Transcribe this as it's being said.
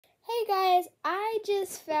Hey guys, I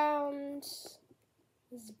just found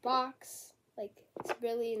this box, like this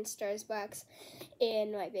Brilliant Stars box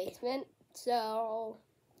in my basement. So,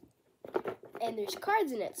 and there's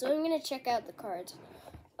cards in it. So I'm gonna check out the cards.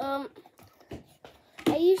 I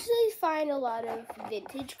usually find a lot of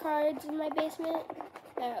vintage cards in my basement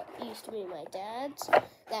that used to be my dad's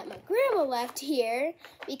that my grandma left here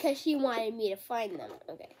because she wanted me to find them.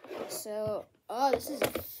 Okay, so, oh, this is a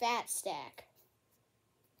fat stack.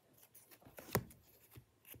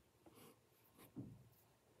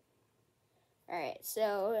 Alright,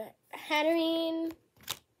 so Hatterene,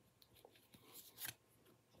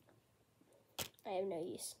 I have no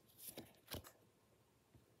use.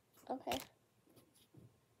 Okay.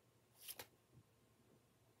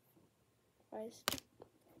 Why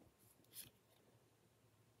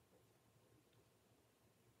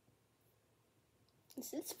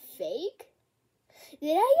is this fake?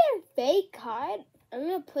 Did I get a fake card? I'm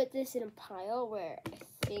gonna put this in a pile where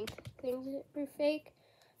I think things are fake.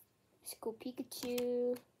 School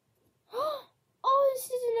Pikachu. Oh, this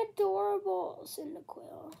is an adorable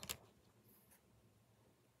Cyndaquil.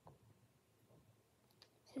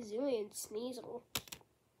 Hisuian Sneasel.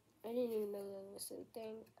 I didn't even know that was a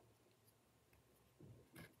thing.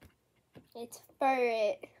 It's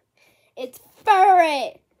Ferret. It's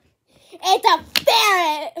Ferret. It's a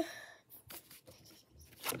ferret.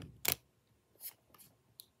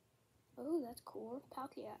 Oh, that's cool.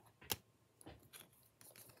 Palkia.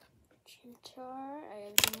 Chimchar,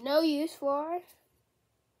 I have no use for.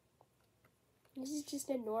 This is just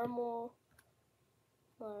a normal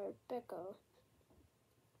Morpeko.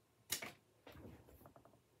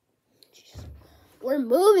 We're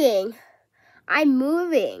moving. I'm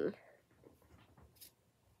moving.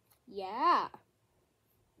 Yeah.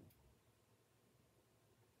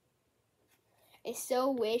 I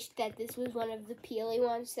so wish that this was one of the peely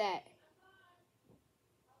ones that...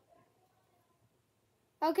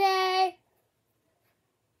 Okay.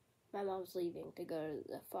 My mom's leaving to go to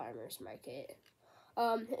the farmer's market.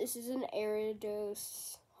 This is an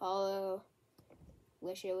Ariados Hollow.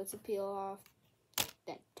 Wish it was a peel off.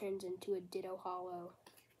 That turns into a Ditto Hollow.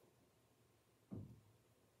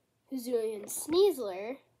 Hisuian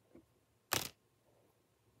Sneasler.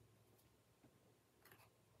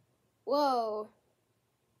 Whoa.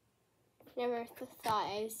 Never thought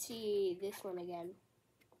I'd see this one again.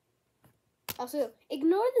 Also,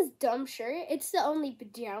 ignore this dumb shirt. It's the only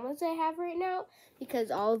pajamas I have right now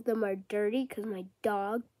because all of them are dirty because my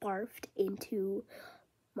dog barfed into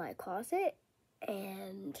my closet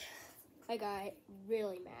and I got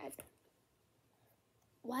really mad.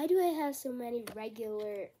 Why do I have so many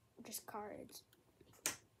regular just cards?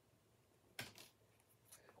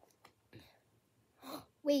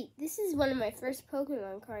 Wait, this is one of my first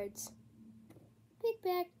Pokemon cards. Big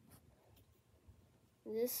Bag.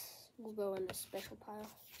 This will go in a special pile.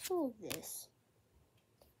 So this.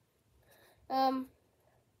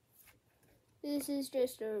 This is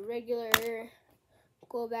just a regular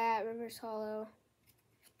Golbat Reverse Hollow.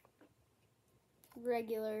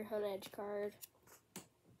 Regular Honedge card.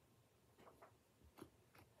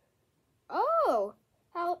 Oh!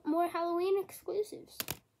 More Halloween exclusives.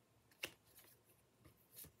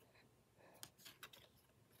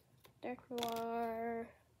 Dark Noir.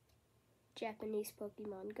 Japanese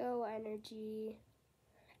Pokemon Go Energy.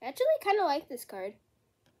 I actually kind of like this card.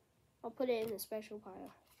 I'll put it in the special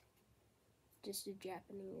pile. Just a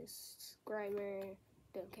Japanese Grimer.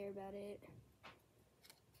 Don't care about it.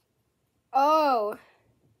 Oh!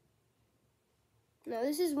 No,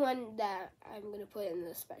 this is one that I'm going to put in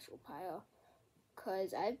the special pile.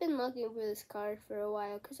 Because I've been looking for this card for a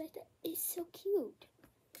while. Because I thought it's so cute.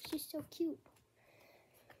 She's so cute.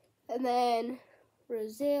 And then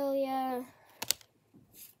Roselia.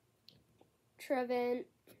 Trevent.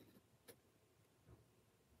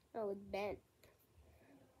 Oh, it's bent.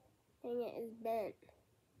 Dang it, it's bent.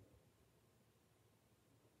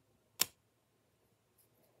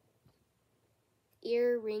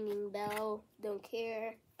 Ear ringing bell. Don't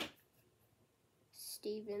care.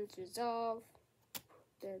 Steven's Resolve.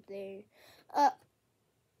 They're there.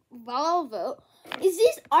 Volvo. Is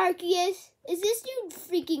this Arceus? Is this dude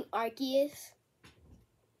freaking Arceus?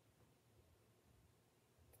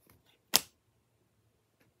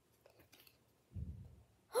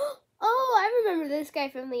 Oh, I remember this guy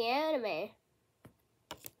from the anime.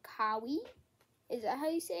 Kawi? Is that how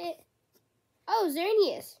you say it? Oh,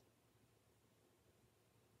 Xerneas.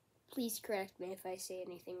 Please correct me if I say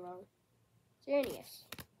anything wrong. Xerneas.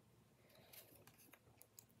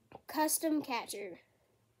 Custom Catcher.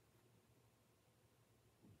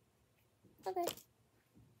 Okay.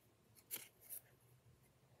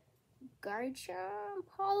 Garchomp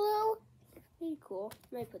Hollow. Pretty cool.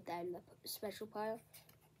 I might put that in the special pile.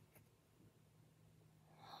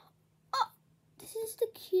 Oh, this is the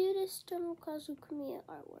cutest Tomokazu Kamiya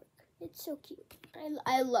artwork. It's so cute.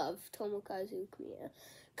 I love Tomokazu Kamiya.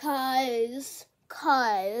 Cause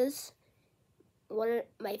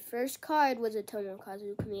my first card was a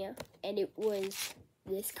Tomokazu Kamiya, and it was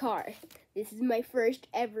this card. This is my first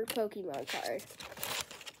ever Pokemon card.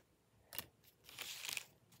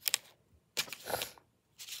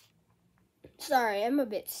 Sorry, I'm a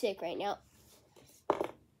bit sick right now.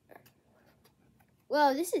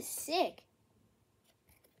 Whoa, this is sick.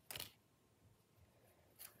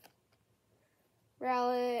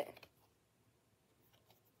 Rowlet.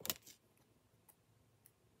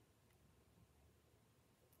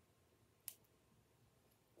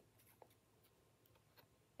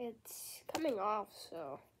 It's coming off,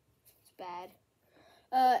 so it's bad.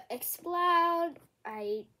 Exploud.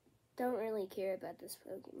 I don't really care about this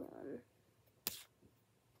Pokemon.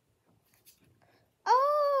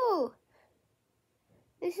 Oh!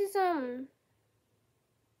 This is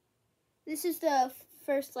the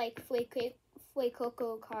first, like,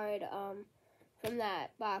 Fuecoco card, from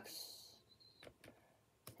that box.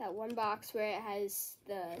 That one box where it has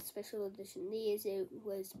the special edition. It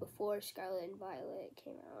was before Scarlet and Violet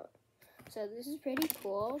came out. So this is pretty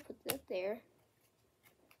cool. Put that there.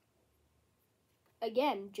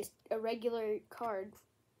 Again, just a regular card.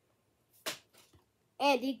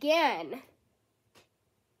 And again.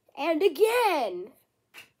 And again.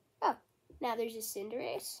 Oh, now there's a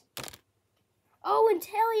Cinderace. Oh, and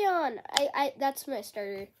Teleon. That's my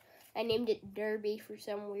starter. I named it Derby for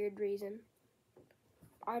some weird reason.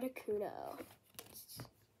 Articuno. It's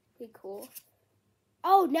pretty cool.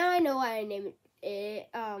 Oh, now I know why I named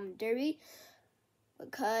it Derby.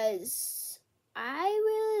 Because I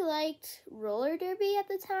really liked roller derby at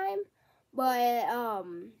the time, but I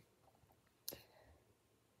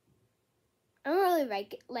don't really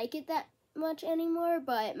like it that much anymore,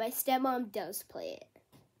 but my stepmom does play it.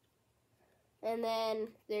 And then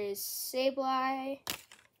there's Sableye,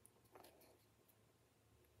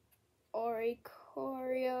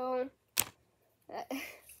 Oricorio.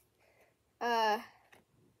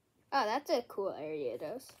 Oh, that's a cool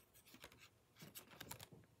Ariados.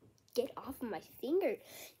 Get off of my finger.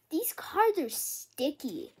 These cards are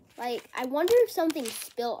sticky. Like, I wonder if something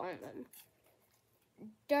spilled on them.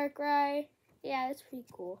 Darkrai. Yeah, that's pretty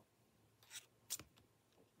cool.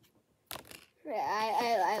 Yeah,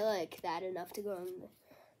 I like that enough to go in the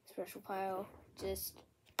special pile. Just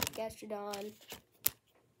Gastrodon.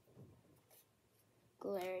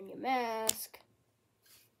 Galarian Mask.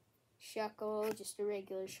 Shuckle, just a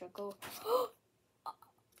regular Shuckle. Oh,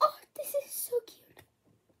 this is so cute.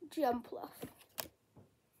 Jumpluff.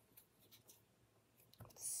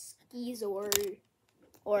 Skeezor.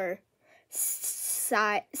 Or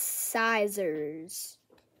Sizers.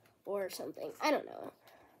 Or something. I don't know.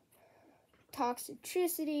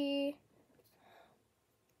 Toxicity.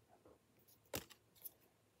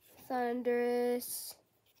 Thundurus.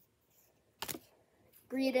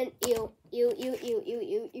 Greedent. Ew.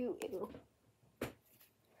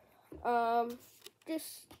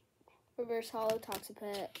 Just Reverse Hollow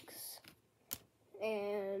Toxapex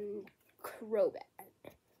and Crobat.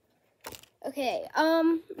 Okay,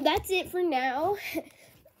 that's it for now.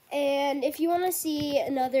 And if you want to see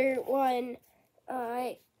another one,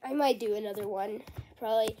 I might do another one,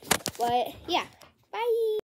 probably. But yeah, bye.